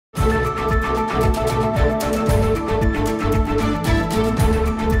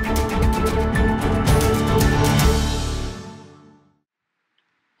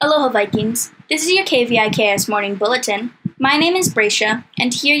Vikings. This is your KVIKS Morning Bulletin. My name is Braysha,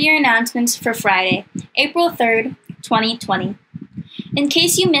 and here are your announcements for Friday, April 3rd, 2020. In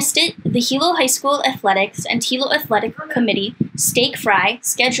case you missed it, the Hilo High School Athletics and Hilo Athletic Committee Steak Fry,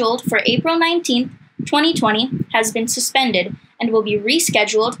 scheduled for April 19th, 2020, has been suspended and will be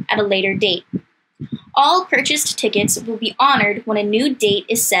rescheduled at a later date. All purchased tickets will be honored when a new date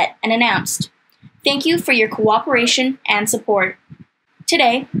is set and announced. Thank you for your cooperation and support.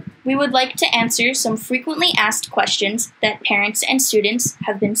 Today, we would like to answer some frequently asked questions that parents and students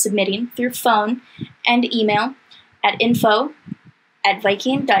have been submitting through phone and email at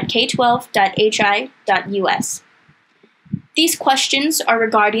info@viking.k12.hi.us. These questions are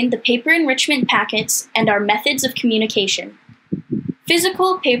regarding the paper enrichment packets and our methods of communication.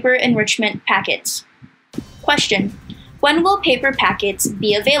 Physical paper enrichment packets. Question: when will paper packets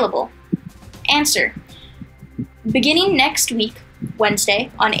be available? Answer: beginning next week,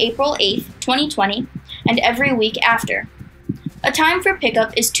 Wednesday, on April 8th, 2020, and every week after. A time for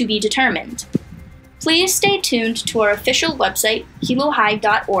pickup is to be determined. Please stay tuned to our official website,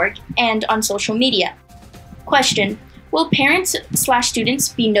 hilo-high.org, and on social media. Question: will parents/students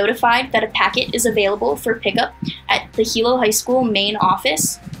be notified that a packet is available for pickup at the Hilo High School main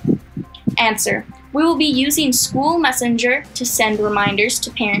office? Answer: we will be using School Messenger to send reminders to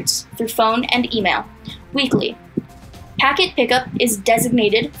parents through phone and email, weekly. Packet pickup is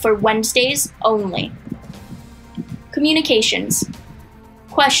designated for Wednesdays only. Communications.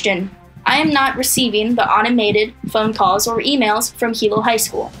 Question: I am not receiving the automated phone calls or emails from Hilo High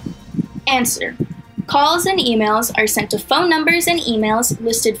School. Answer: calls and emails are sent to phone numbers and emails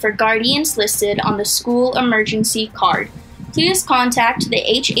listed for guardians listed on the school emergency card. Please contact the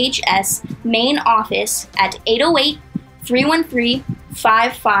HHS main office at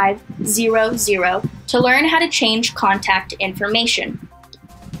 808-313-5500 to learn how to change contact information.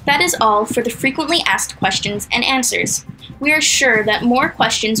 That is all for the frequently asked questions and answers. We are sure that more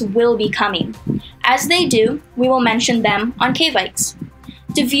questions will be coming. As they do, we will mention them on KVIKS.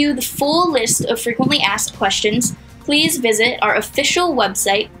 To view the full list of frequently asked questions, please visit our official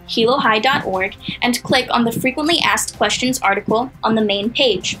website, hilo-high.org, and click on the Frequently Asked Questions article on the main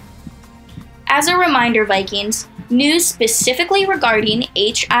page. As a reminder, Vikings, news specifically regarding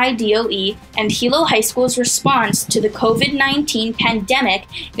HIDOE and Hilo High School's response to the COVID-19 pandemic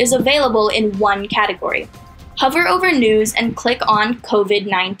is available in one category. Hover over News and click on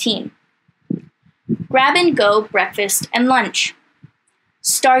COVID-19. Grab-and-go breakfast and lunch.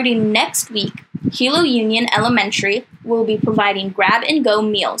 Starting next week, Hilo Union Elementary will be providing grab-and-go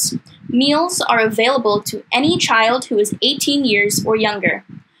meals. Meals are available to any child who is 18 years or younger.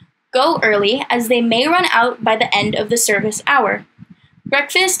 Go early, as they may run out by the end of the service hour.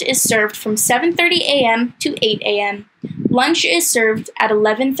 Breakfast is served from 7:30 a.m. to 8 a.m. Lunch is served at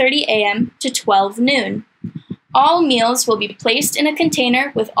 11:30 a.m. to 12 noon. All meals will be placed in a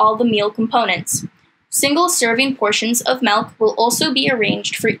container with all the meal components. Single-serving portions of milk will also be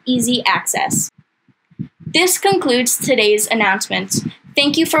arranged for easy access. This concludes today's announcements.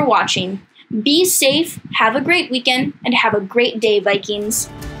 Thank you for watching. Be safe, have a great weekend, and have a great day, Vikings.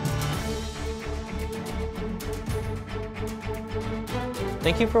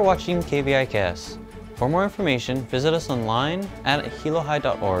 Thank you for watching KVIKS. For more information, visit us online at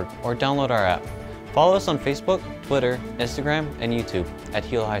hilo-high.org or download our app. Follow us on Facebook, Twitter, Instagram, and YouTube at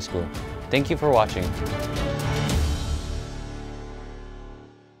Hilo High School. Thank you for watching.